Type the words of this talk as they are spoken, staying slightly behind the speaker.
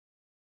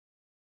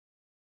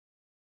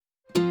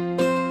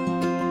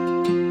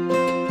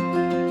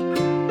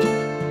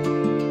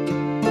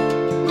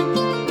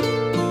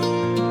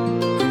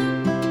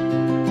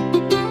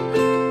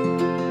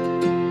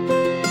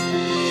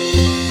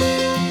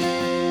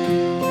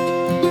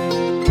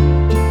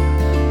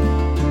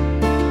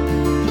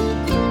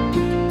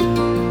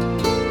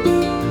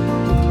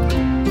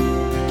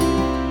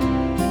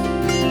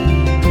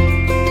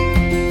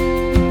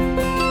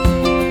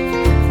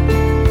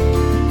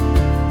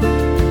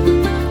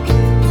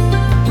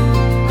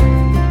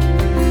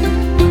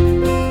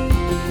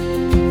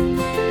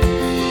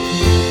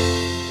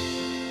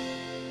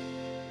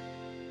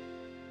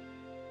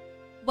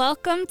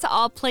Welcome to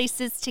All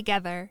Places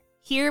Together.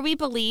 Here we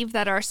believe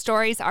that our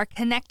stories are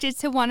connected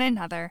to one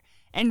another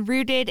and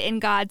rooted in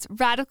God's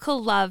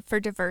radical love for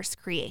diverse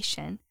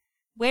creation.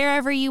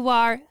 Wherever you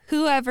are,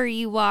 whoever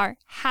you are,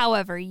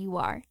 however you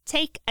are,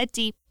 take a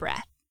deep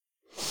breath.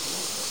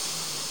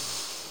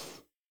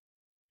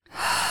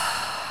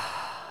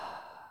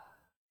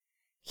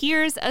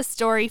 Here's a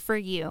story for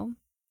you.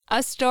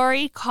 A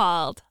story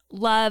called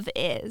Love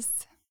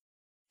Is.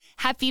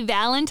 Happy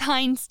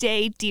Valentine's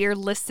Day, dear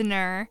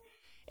listener.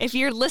 If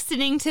you're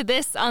listening to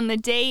this on the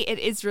day it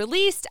is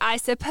released, I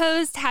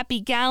suppose Happy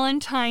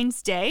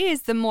Galentine's Day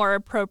is the more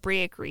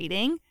appropriate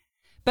greeting.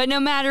 But no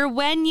matter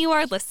when you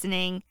are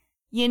listening,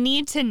 you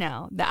need to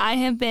know that I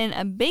have been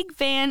a big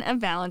fan of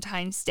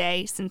Valentine's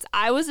Day since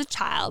I was a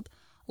child,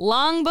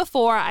 long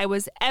before I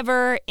was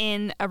ever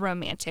in a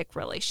romantic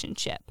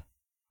relationship.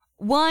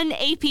 One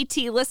APT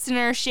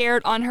listener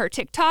shared on her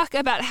TikTok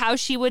about how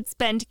she would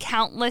spend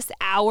countless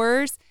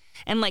hours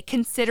and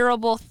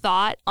considerable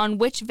thought on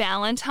which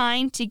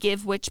Valentine to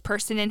give which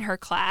person in her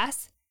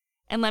class.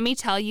 And let me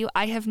tell you,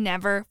 I have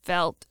never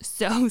felt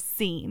so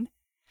seen.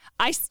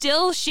 I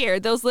still share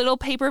those little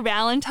paper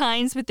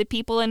Valentines with the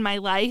people in my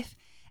life,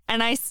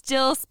 and I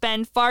still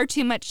spend far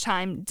too much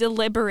time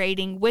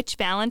deliberating which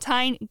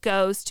Valentine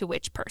goes to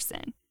which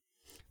person.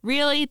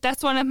 Really,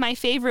 that's one of my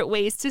favorite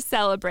ways to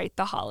celebrate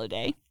the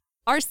holiday.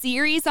 Our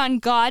series on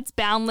God's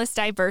boundless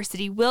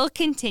diversity will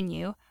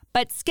continue,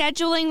 but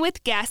scheduling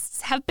with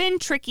guests have been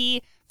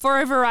tricky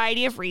for a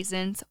variety of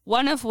reasons,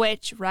 one of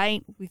which,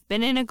 we've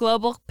been in a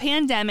global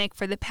pandemic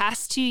for the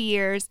past 2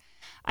 years.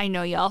 I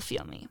know y'all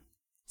feel me.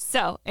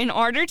 So, in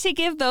order to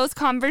give those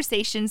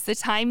conversations the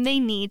time they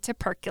need to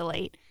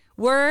percolate,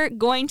 we're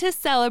going to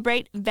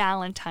celebrate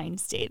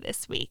Valentine's Day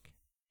this week.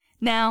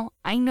 Now,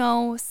 I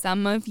know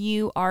some of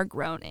you are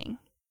groaning.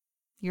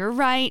 You're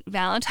right,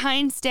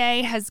 Valentine's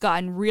Day has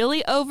gotten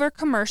really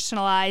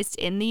over-commercialized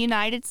in the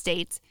United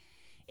States.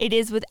 It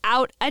is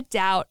without a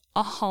doubt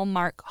a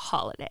Hallmark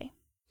holiday.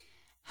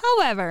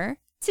 However,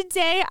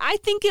 today I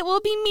think it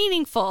will be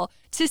meaningful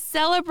to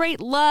celebrate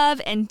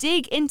love and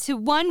dig into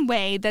one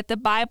way that the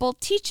Bible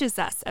teaches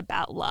us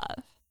about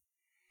love.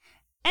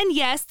 And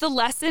yes, the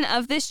lesson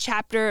of this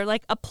chapter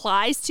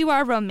applies to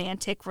our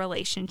romantic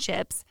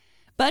relationships,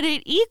 but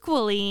it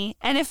equally,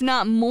 and if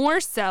not more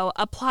so,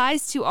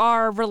 applies to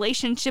our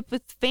relationship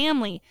with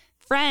family,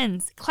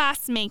 friends,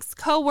 classmates,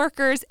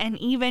 coworkers, and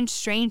even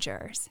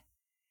strangers.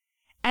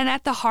 And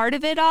at the heart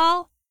of it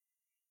all,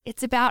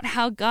 it's about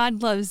how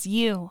God loves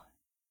you,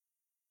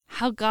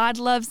 how God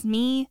loves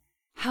me,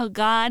 how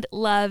God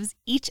loves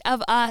each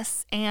of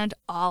us and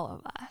all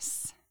of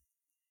us.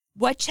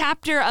 What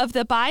chapter of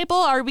the Bible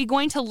are we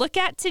going to look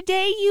at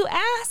today, you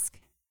ask?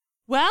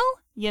 Well,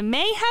 you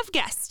may have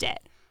guessed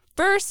it,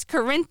 1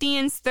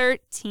 Corinthians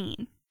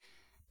 13.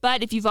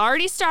 But if you've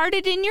already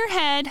started in your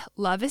head,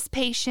 love is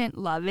patient,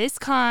 love is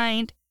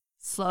kind,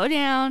 slow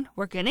down,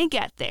 we're going to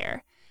get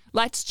there.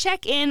 Let's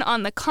check in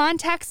on the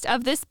context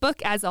of this book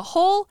as a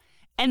whole,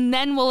 and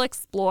then we'll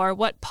explore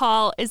what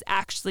Paul is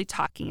actually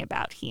talking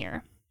about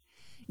here.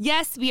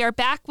 Yes, we are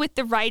back with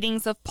the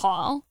writings of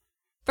Paul.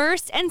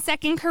 1st and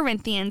 2nd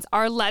Corinthians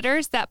are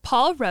letters that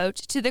Paul wrote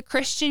to the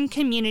Christian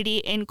community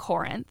in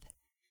Corinth.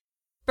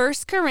 1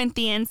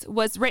 Corinthians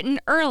was written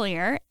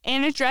earlier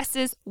and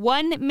addresses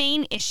one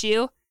main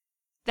issue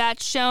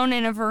that's shown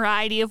in a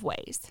variety of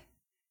ways: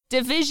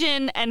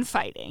 division and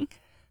fighting.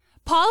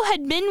 Paul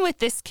had been with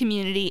this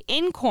community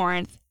in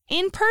Corinth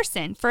in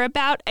person for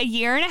about a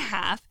year and a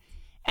half,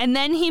 and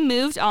then he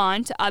moved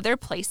on to other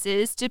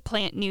places to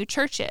plant new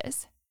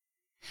churches.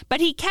 But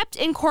he kept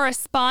in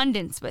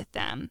correspondence with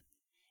them,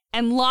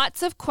 and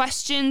lots of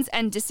questions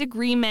and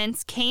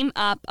disagreements came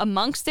up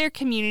amongst their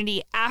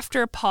community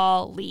after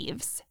Paul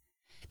leaves.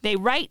 They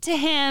write to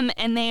him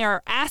and they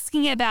are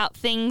asking about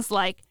things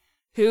like,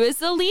 who is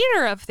the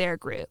leader of their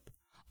group?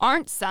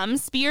 Aren't some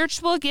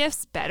spiritual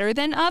gifts better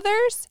than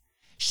others?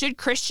 Should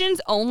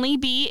Christians only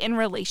be in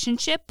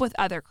relationship with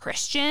other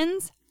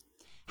Christians?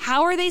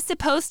 How are they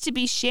supposed to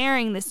be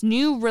sharing this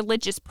new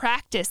religious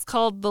practice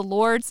called the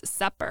Lord's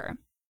Supper?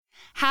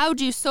 How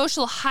do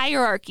social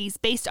hierarchies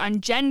based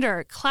on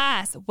gender,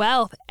 class,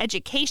 wealth,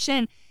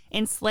 education,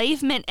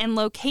 enslavement, and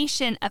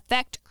location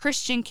affect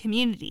Christian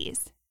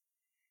communities?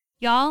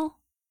 Y'all,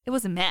 it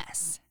was a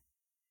mess.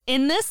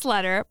 In this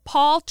letter,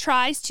 Paul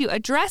tries to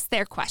address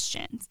their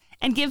questions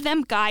and give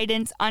them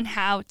guidance on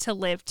how to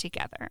live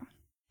together.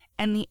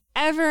 And the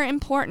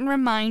ever-important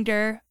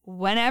reminder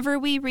whenever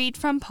we read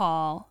from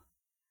Paul,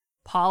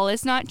 Paul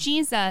is not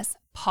Jesus,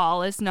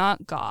 Paul is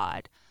not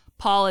God.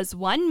 Paul is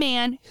one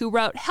man who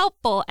wrote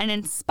helpful and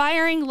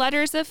inspiring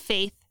letters of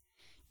faith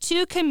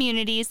to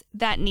communities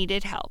that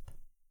needed help.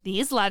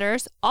 These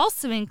letters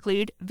also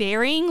include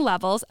varying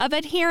levels of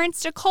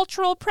adherence to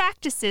cultural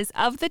practices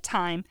of the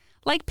time,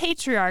 like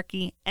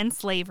patriarchy and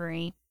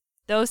slavery.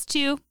 Those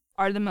two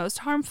are the most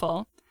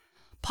harmful.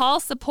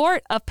 Paul's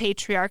support of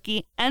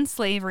patriarchy and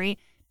slavery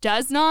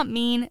does not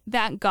mean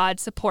that God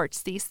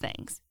supports these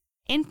things.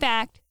 In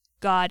fact,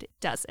 God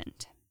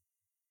doesn't.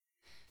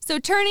 So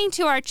turning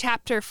to our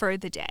chapter for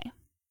the day.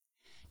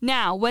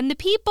 Now, when the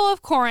people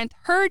of Corinth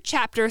heard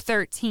chapter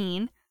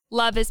 13,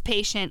 love is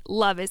patient,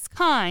 love is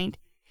kind,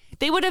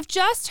 they would have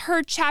just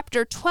heard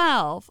chapter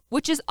 12,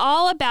 which is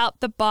all about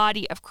the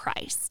body of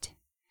Christ.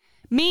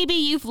 Maybe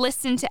you've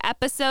listened to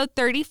episode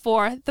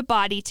 34, The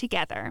Body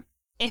Together.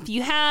 If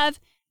you have,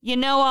 you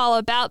know all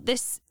about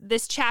this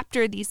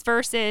chapter, these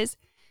verses.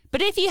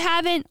 But if you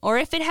haven't, or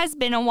if it has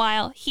been a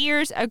while,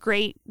 here's a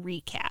great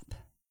recap.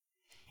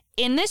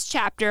 In this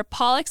chapter,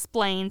 Paul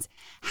explains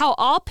how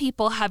all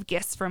people have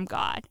gifts from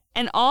God,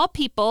 and all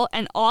people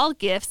and all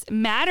gifts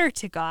matter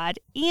to God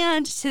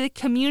and to the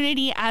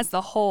community as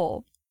a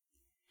whole.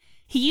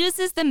 He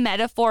uses the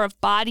metaphor of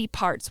body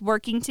parts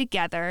working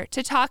together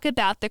to talk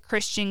about the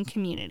Christian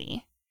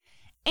community.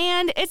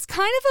 And it's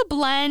kind of a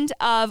blend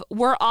of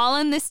we're all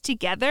in this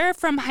together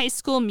from High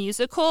School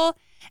Musical,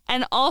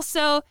 and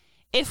also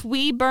If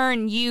We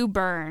Burn, You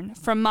Burn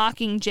from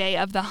Mockingjay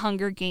of the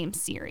Hunger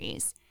Games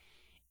series.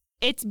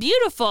 It's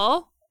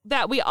beautiful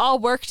that we all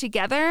work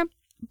together,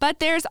 but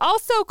there's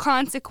also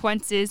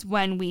consequences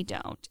when we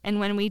don't, and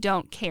when we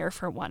don't care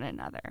for one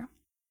another.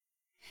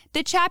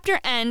 The chapter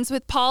ends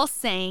with Paul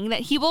saying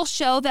that he will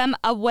show them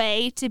a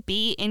way to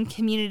be in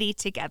community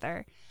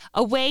together,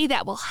 a way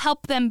that will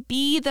help them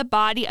be the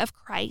body of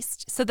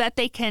Christ so that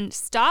they can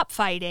stop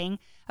fighting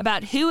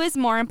about who is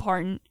more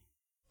important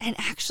and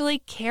actually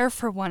care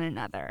for one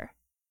another.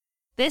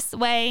 This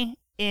way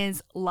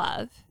is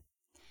love.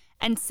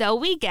 And so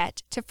we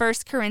get to 1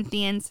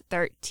 Corinthians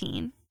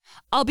 13.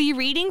 I'll be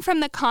reading from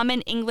the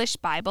Common English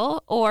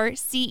Bible, or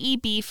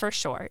CEB for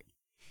short.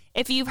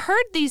 If you've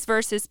heard these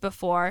verses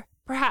before,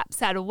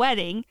 perhaps at a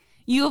wedding,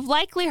 you have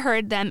likely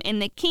heard them in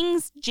the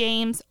King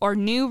James or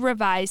New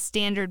Revised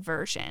Standard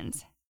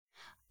versions.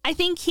 I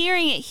think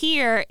hearing it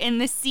here in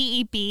the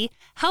CEB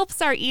helps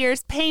our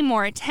ears pay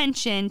more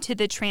attention to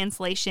the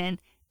translation,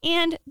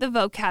 and the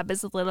vocab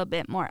is a little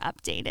bit more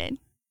updated.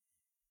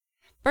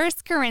 1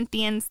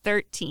 Corinthians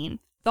 13,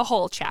 the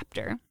whole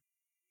chapter.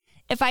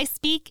 If I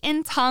speak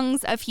in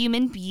tongues of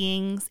human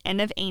beings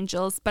and of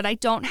angels, but I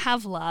don't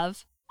have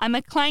love, I'm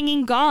a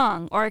clanging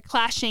gong or a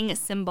clashing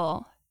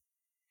cymbal.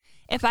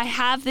 If I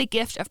have the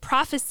gift of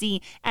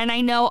prophecy and I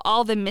know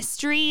all the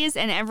mysteries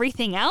and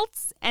everything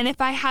else, and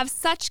if I have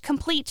such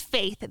complete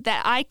faith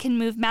that I can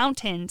move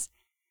mountains,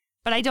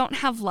 but I don't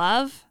have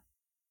love,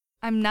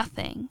 I'm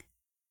nothing.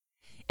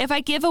 If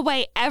I give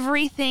away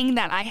everything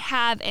that I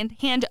have and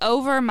hand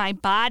over my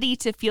body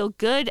to feel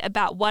good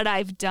about what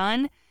I've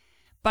done,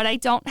 but I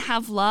don't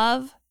have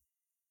love,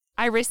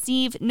 I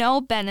receive no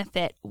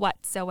benefit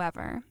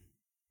whatsoever.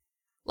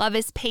 Love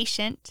is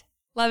patient.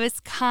 Love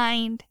is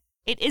kind.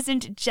 It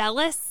isn't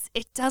jealous.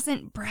 It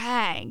doesn't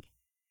brag.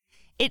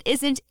 It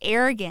isn't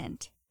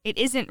arrogant. It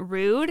isn't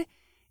rude.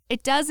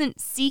 It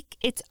doesn't seek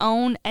its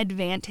own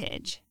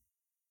advantage.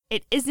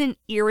 It isn't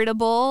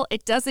irritable.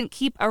 It doesn't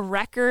keep a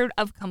record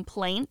of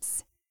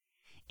complaints.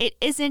 It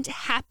isn't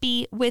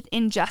happy with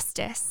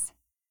injustice,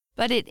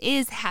 but it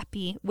is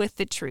happy with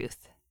the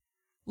truth.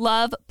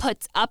 Love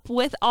puts up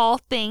with all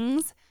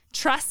things,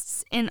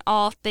 trusts in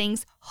all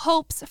things,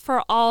 hopes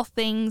for all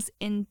things,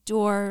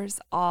 endures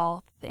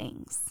all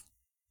things.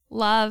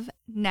 Love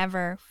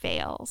never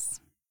fails.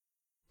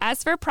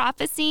 As for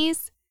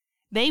prophecies,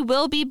 they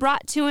will be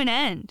brought to an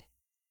end.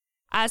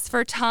 As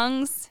for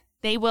tongues,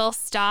 they will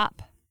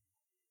stop.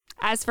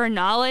 As for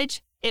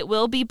knowledge, it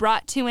will be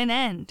brought to an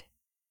end.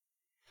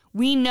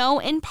 We know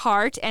in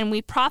part and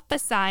we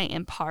prophesy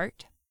in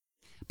part.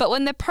 But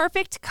when the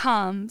perfect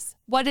comes,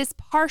 what is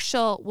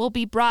partial will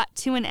be brought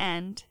to an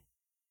end.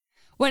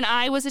 When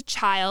I was a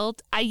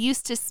child, I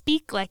used to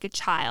speak like a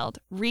child,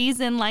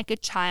 reason like a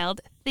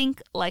child,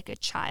 think like a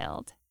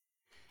child.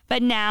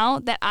 But now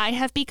that I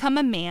have become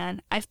a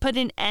man, I've put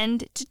an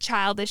end to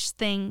childish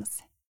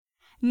things.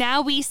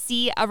 Now we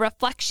see a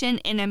reflection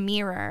in a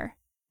mirror.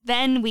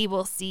 Then we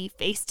will see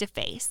face to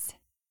face.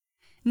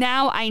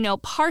 Now I know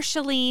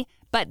partially,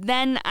 but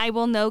then I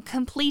will know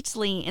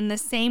completely in the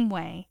same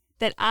way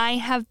that I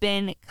have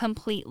been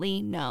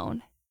completely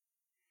known.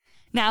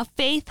 Now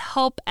faith,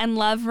 hope, and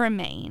love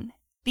remain,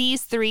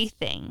 these three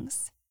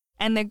things,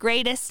 and the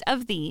greatest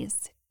of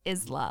these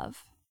is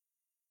love.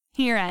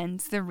 Here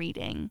ends the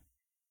reading.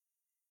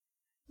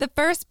 The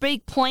first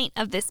big point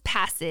of this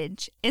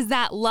passage is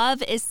that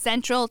love is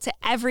central to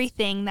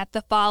everything that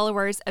the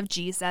followers of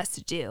Jesus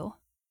do.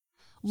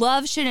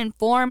 Love should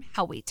inform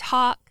how we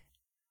talk.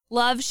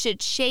 Love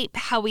should shape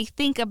how we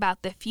think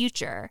about the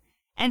future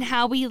and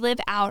how we live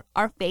out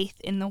our faith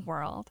in the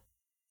world.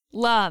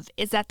 Love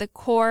is at the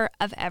core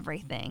of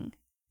everything.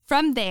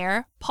 From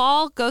there,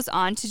 Paul goes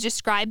on to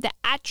describe the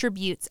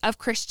attributes of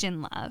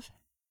Christian love.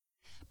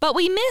 But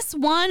we miss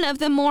one of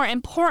the more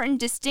important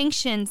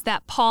distinctions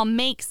that Paul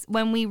makes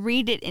when we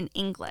read it in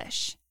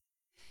English.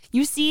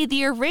 You see,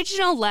 the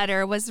original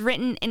letter was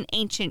written in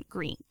ancient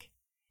Greek,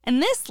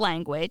 and this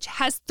language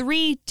has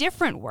three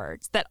different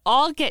words that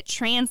all get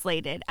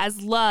translated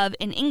as love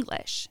in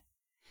English.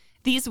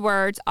 These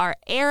words are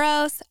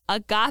eros,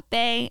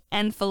 agape,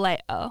 and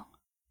phileo.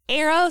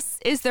 Eros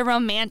is the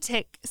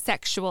romantic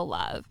sexual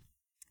love.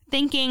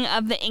 Thinking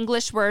of the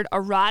English word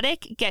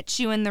erotic gets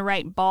you in the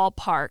right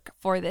ballpark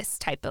for this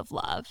type of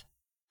love.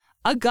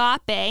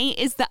 Agape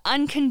is the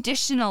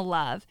unconditional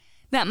love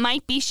that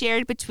might be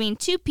shared between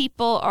two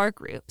people or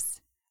groups.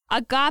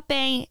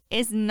 Agape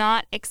is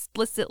not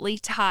explicitly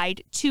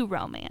tied to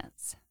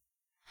romance.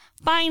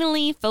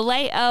 Finally,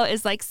 phileo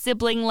is like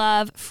sibling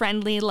love,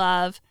 friendly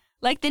love,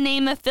 like the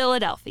name of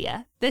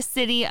Philadelphia, the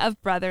city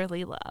of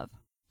brotherly love.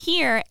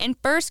 Here in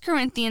 1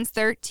 Corinthians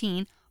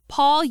 13,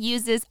 Paul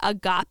uses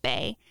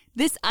agape,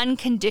 this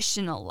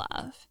unconditional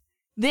love.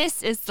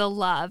 This is the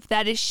love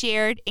that is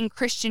shared in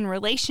Christian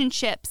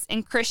relationships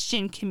and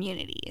Christian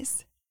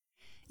communities.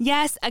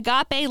 Yes,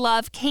 agape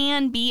love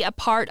can be a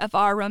part of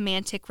our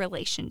romantic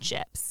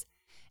relationships.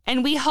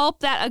 And we hope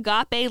that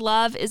agape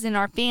love is in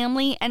our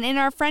family and in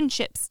our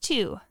friendships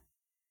too.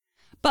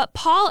 But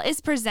Paul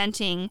is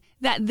presenting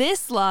that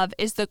this love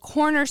is the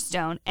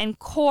cornerstone and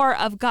core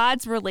of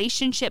God's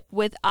relationship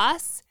with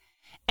us,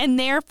 and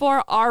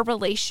therefore our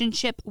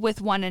relationship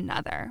with one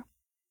another.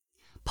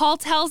 Paul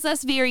tells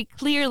us very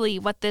clearly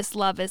what this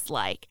love is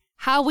like,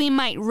 how we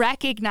might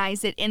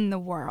recognize it in the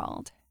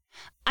world.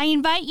 I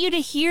invite you to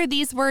hear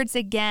these words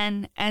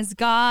again as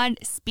God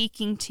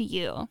speaking to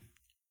you.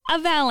 A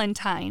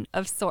Valentine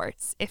of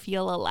sorts, if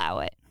you'll allow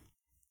it.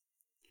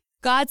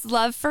 God's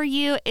love for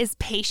you is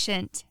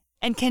patient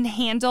and can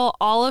handle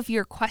all of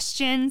your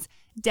questions,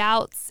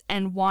 doubts,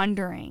 and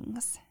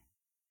wanderings.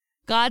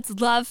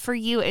 God's love for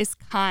you is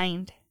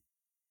kind.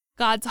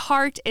 God's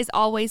heart is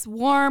always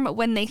warm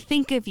when they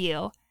think of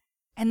you,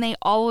 and they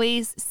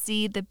always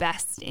see the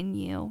best in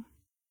you.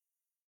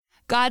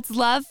 God's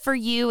love for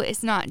you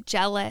is not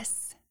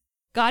jealous.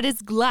 God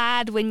is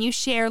glad when you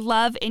share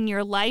love in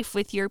your life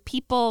with your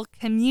people,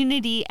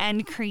 community,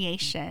 and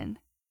creation.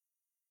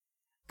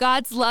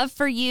 God's love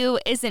for you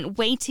isn't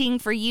waiting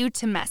for you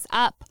to mess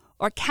up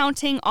or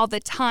counting all the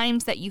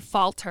times that you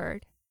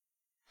faltered.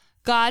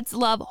 God's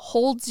love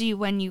holds you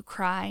when you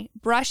cry,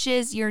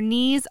 brushes your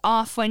knees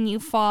off when you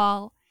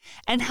fall,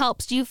 and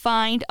helps you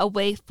find a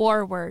way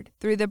forward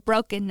through the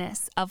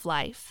brokenness of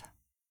life.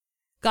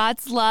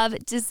 God's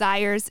love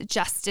desires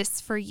justice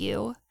for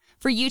you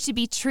to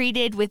be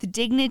treated with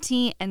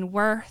dignity and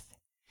worth,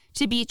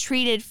 to be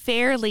treated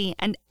fairly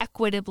and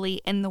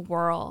equitably in the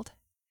world.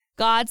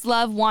 God's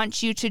love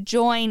wants you to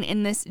join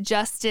in this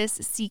justice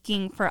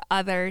seeking for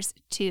others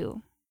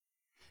too.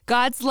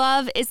 God's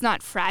love is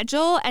not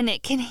fragile, and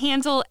it can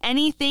handle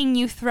anything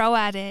you throw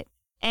at it: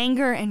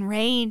 anger and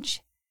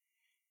rage,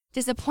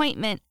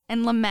 disappointment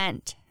and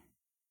lament,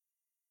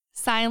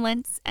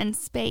 silence and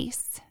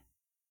space.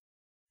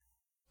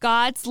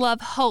 God's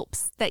love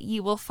hopes that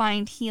you will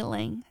find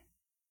healing.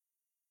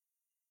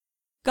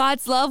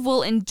 God's love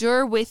will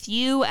endure with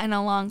you and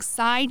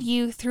alongside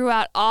you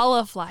throughout all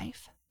of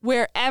life,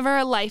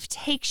 wherever life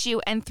takes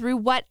you and through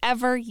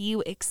whatever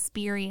you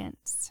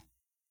experience.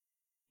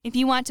 If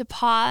you want to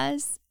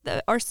pause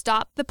or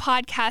stop the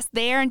podcast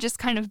there and just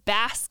kind of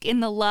bask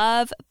in the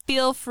love,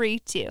 feel free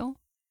to.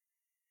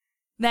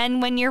 Then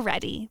when you're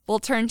ready, we'll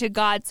turn to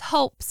God's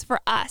hopes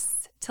for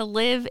us to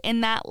live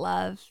in that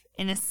love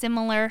in a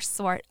similar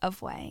sort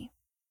of way.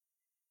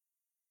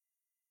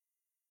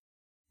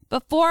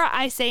 Before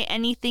I say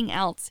anything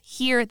else,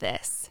 hear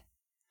this.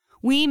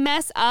 We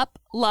mess up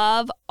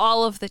love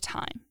all of the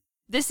time.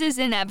 This is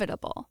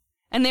inevitable.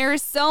 And there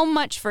is so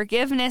much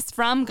forgiveness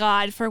from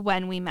God for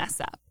when we mess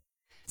up.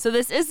 So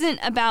this isn't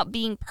about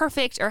being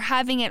perfect or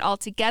having it all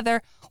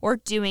together or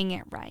doing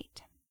it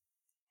right.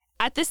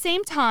 At the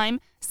same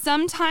time,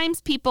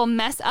 sometimes people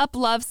mess up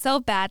love so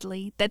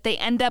badly that they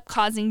end up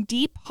causing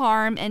deep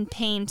harm and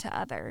pain to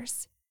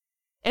others.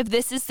 If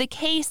this is the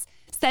case,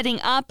 setting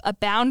up a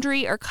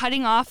boundary or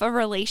cutting off a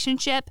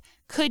relationship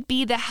could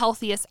be the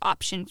healthiest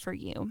option for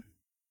you.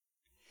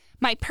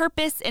 My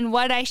purpose in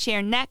what I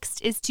share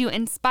next is to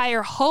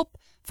inspire hope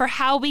for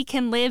how we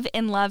can live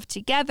in love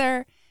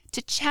together,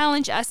 to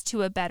challenge us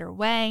to a better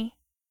way.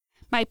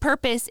 My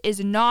purpose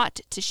is not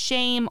to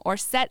shame or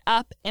set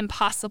up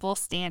impossible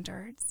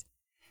standards.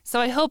 So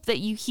I hope that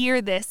you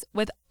hear this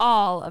with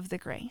all of the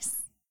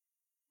grace.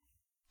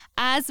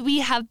 As we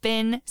have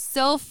been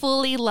so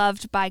fully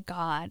loved by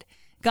God,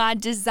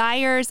 God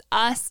desires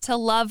us to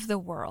love the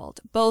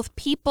world, both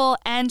people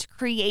and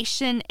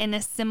creation, in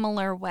a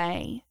similar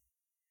way.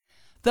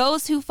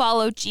 Those who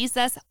follow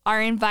Jesus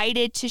are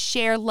invited to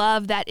share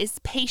love that is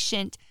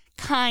patient,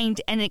 kind,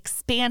 and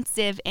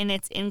expansive in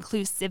its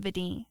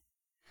inclusivity.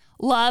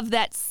 Love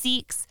that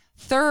seeks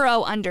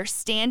thorough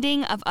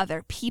understanding of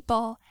other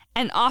people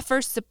and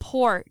offers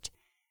support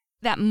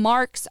that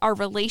marks our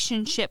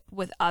relationship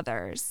with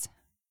others.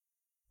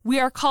 We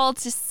are called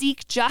to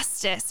seek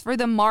justice for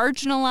the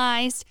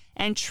marginalized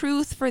and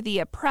truth for the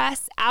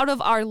oppressed out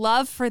of our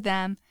love for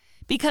them,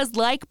 because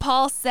like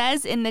Paul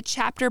says in the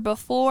chapter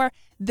before,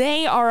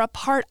 they are a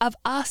part of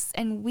us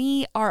and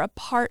we are a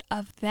part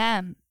of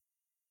them.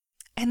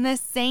 And the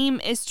same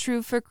is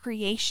true for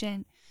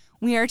creation.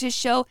 We are to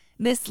show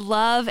this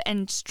love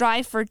and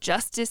strive for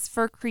justice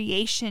for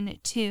creation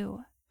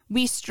too.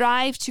 We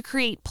strive to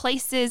create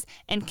places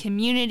and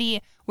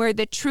community where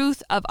the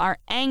truth of our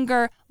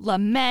anger,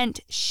 lament,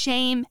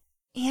 shame,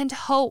 and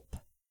hope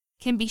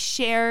can be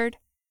shared,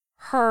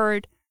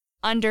 heard,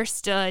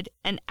 understood,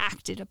 and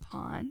acted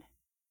upon.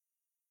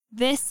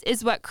 This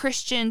is what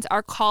Christians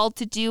are called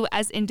to do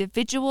as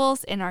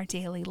individuals in our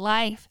daily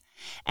life,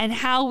 and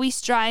how we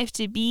strive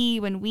to be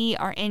when we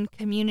are in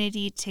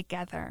community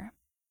together.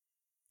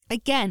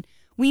 Again,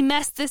 we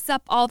mess this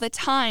up all the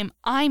time.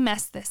 I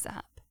mess this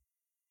up.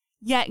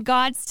 Yet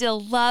God still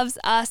loves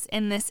us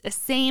in this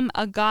same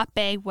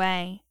agape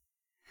way.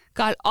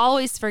 God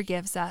always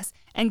forgives us,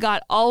 and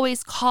God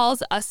always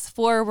calls us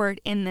forward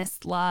in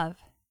this love.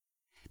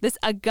 This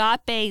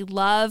agape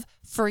love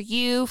for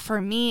you,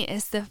 for me,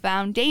 is the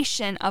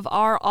foundation of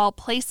our all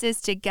places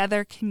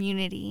together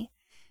community.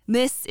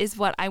 This is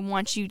what I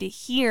want you to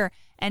hear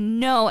and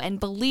know and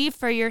believe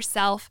for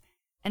yourself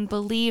and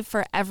believe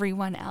for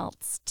everyone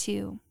else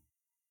too.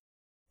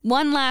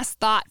 One last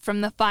thought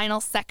from the final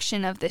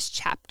section of this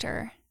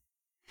chapter.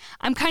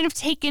 I'm kind of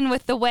taken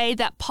with the way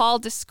that Paul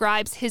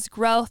describes his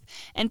growth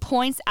and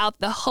points out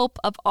the hope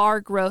of our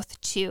growth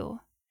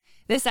too.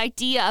 This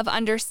idea of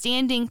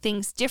understanding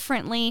things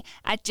differently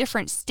at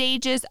different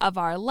stages of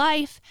our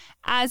life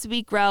as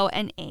we grow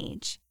and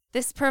age.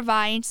 This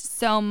provides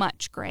so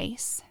much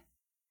grace.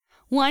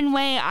 One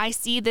way I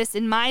see this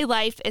in my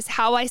life is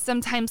how I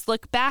sometimes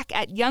look back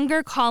at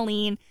younger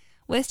Colleen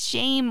with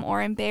shame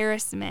or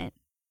embarrassment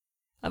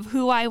of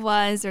who I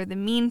was or the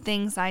mean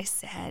things I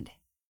said.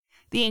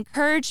 The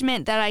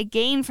encouragement that I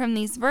gain from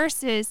these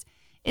verses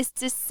is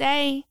to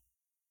say,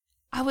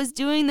 I was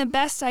doing the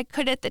best I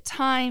could at the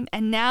time,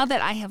 and now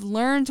that I have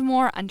learned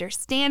more,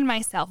 understand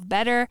myself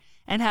better,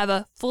 and have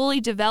a fully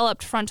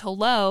developed frontal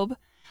lobe,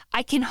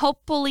 I can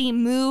hopefully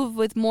move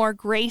with more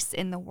grace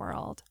in the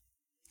world.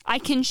 I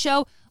can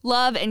show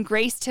love and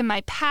grace to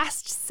my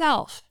past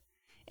self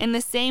in the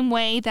same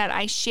way that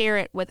I share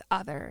it with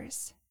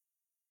others.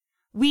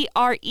 We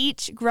are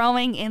each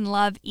growing in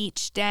love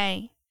each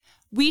day.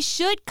 We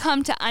should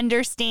come to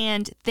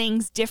understand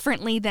things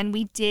differently than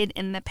we did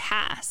in the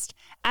past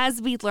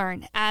as we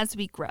learn, as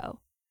we grow.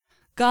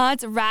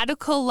 God's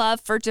radical love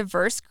for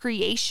diverse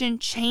creation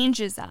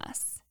changes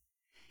us.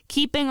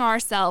 Keeping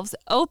ourselves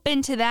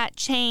open to that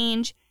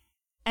change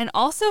and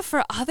also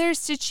for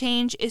others to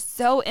change is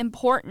so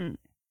important.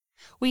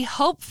 We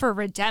hope for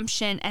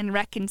redemption and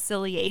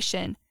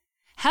reconciliation.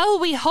 Hell,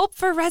 we hope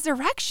for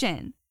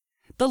resurrection.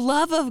 The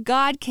love of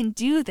God can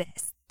do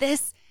this.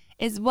 This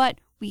is what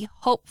we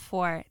hope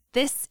for.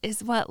 This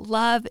is what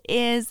love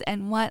is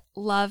and what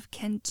love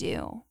can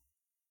do.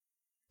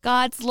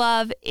 God's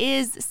love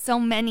is so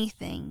many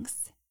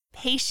things: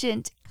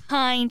 patient,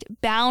 kind,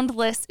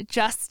 boundless,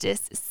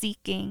 justice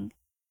seeking.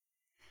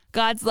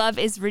 God's love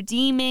is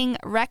redeeming,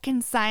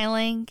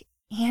 reconciling,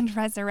 and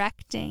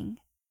resurrecting.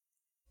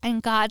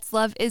 And God's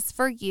love is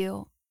for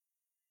you,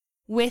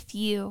 with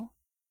you,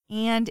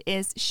 and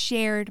is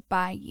shared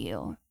by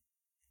you.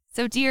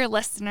 So, dear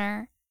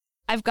listener,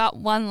 I've got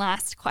one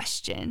last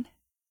question.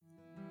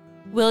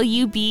 Will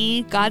you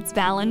be God's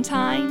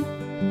Valentine?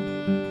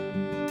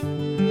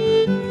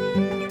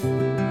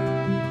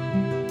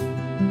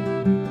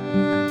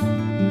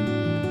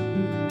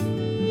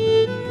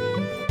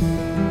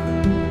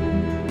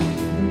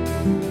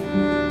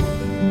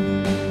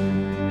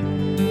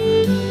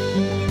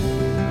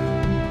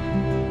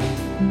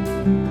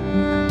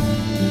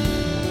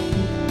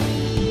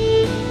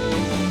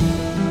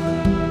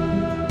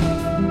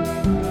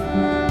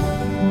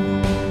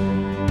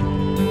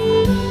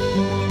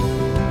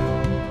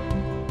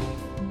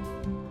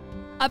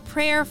 A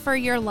prayer for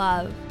your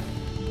love.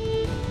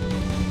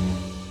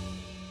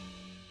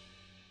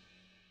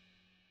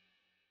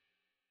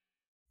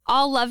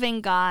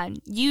 All-loving God,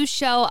 you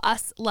show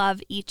us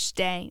love each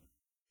day.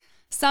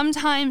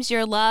 Sometimes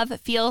your love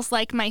feels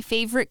like my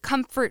favorite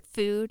comfort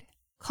food,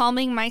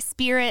 calming my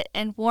spirit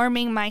and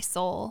warming my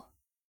soul.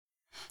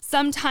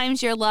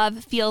 Sometimes your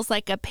love feels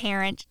like a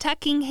parent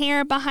tucking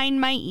hair behind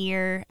my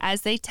ear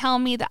as they tell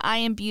me that I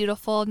am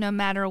beautiful no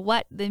matter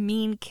what the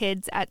mean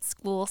kids at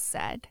school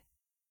said.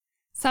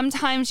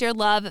 Sometimes your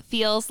love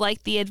feels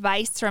like the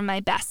advice from my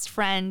best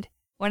friend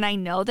when I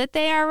know that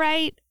they are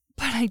right,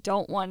 but I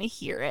don't want to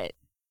hear it.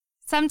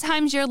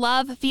 Sometimes your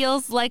love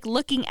feels like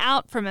looking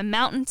out from a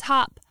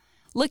mountaintop,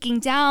 looking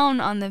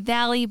down on the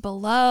valley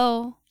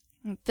below.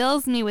 It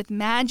fills me with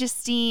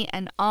majesty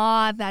and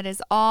awe that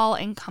is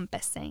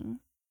all-encompassing.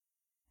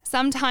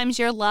 Sometimes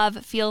your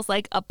love feels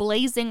like a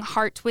blazing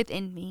heart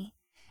within me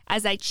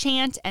as I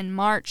chant and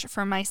march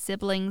for my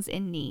siblings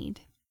in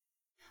need.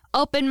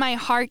 Open my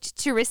heart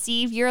to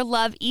receive your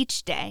love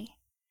each day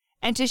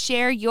and to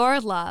share your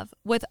love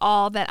with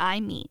all that I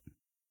meet.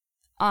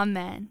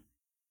 Amen.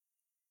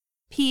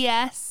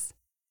 P.S.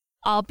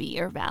 I'll be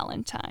your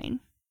Valentine.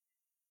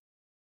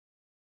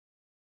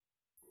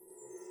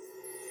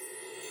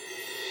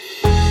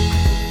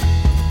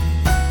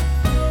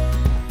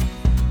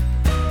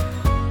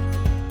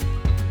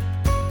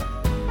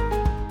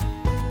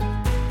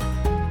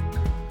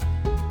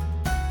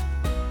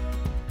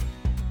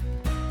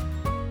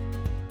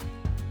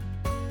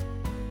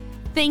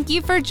 Thank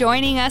you for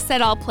joining us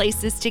at All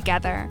Places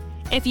Together.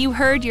 If you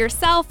heard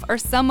yourself or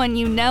someone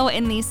you know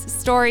in these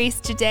stories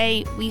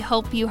today, we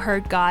hope you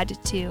heard God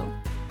too.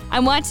 I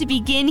want to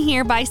begin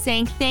here by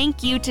saying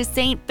thank you to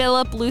St.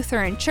 Philip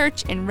Lutheran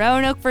Church in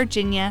Roanoke,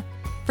 Virginia,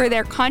 for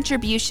their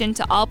contribution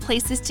to All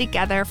Places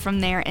Together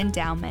from their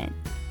endowment.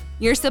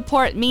 Your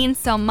support means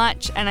so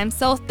much, and I'm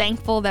so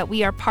thankful that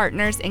we are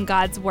partners in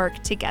God's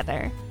work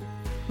together.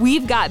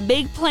 We've got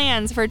big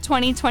plans for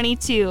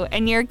 2022,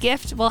 and your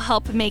gift will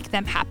help make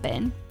them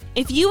happen.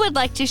 If you would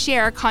like to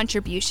share a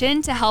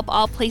contribution to help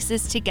All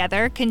Places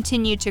Together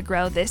continue to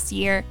grow this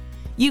year,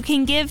 you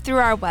can give through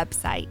our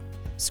website.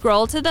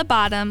 Scroll to the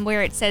bottom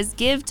where it says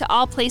Give to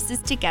All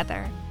Places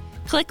Together.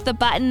 Click the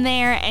button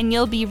there and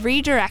you'll be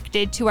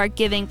redirected to our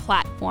giving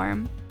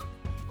platform.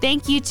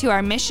 Thank you to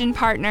our mission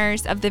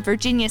partners of the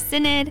Virginia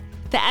Synod,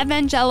 the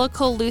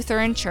Evangelical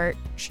Lutheran Church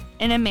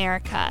in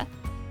America,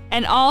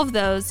 and all of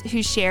those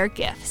who share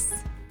gifts.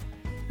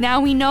 Now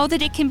we know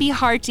that it can be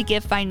hard to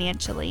give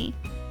financially.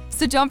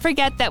 So don't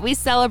forget that we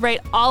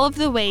celebrate all of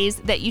the ways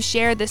that you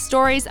share the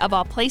stories of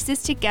All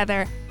Places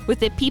Together with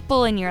the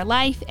people in your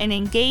life and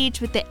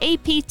engage with the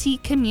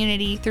APT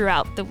community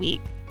throughout the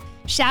week.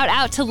 Shout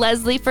out to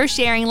Leslie for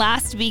sharing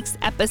last week's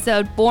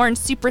episode, Born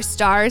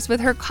Superstars, with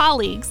her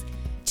colleagues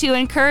to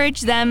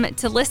encourage them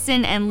to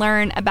listen and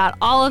learn about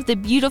all of the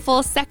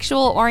beautiful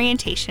sexual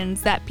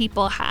orientations that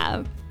people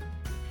have.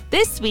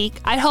 This week,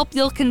 I hope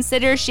you'll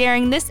consider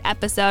sharing this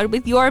episode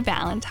with your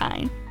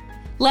Valentine.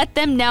 Let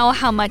them know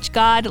how much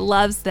God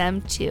loves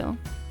them too.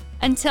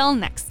 Until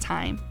next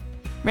time,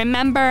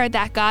 remember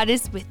that God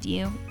is with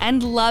you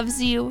and loves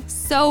you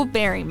so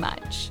very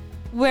much,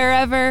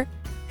 wherever,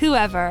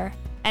 whoever,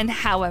 and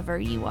however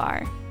you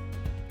are.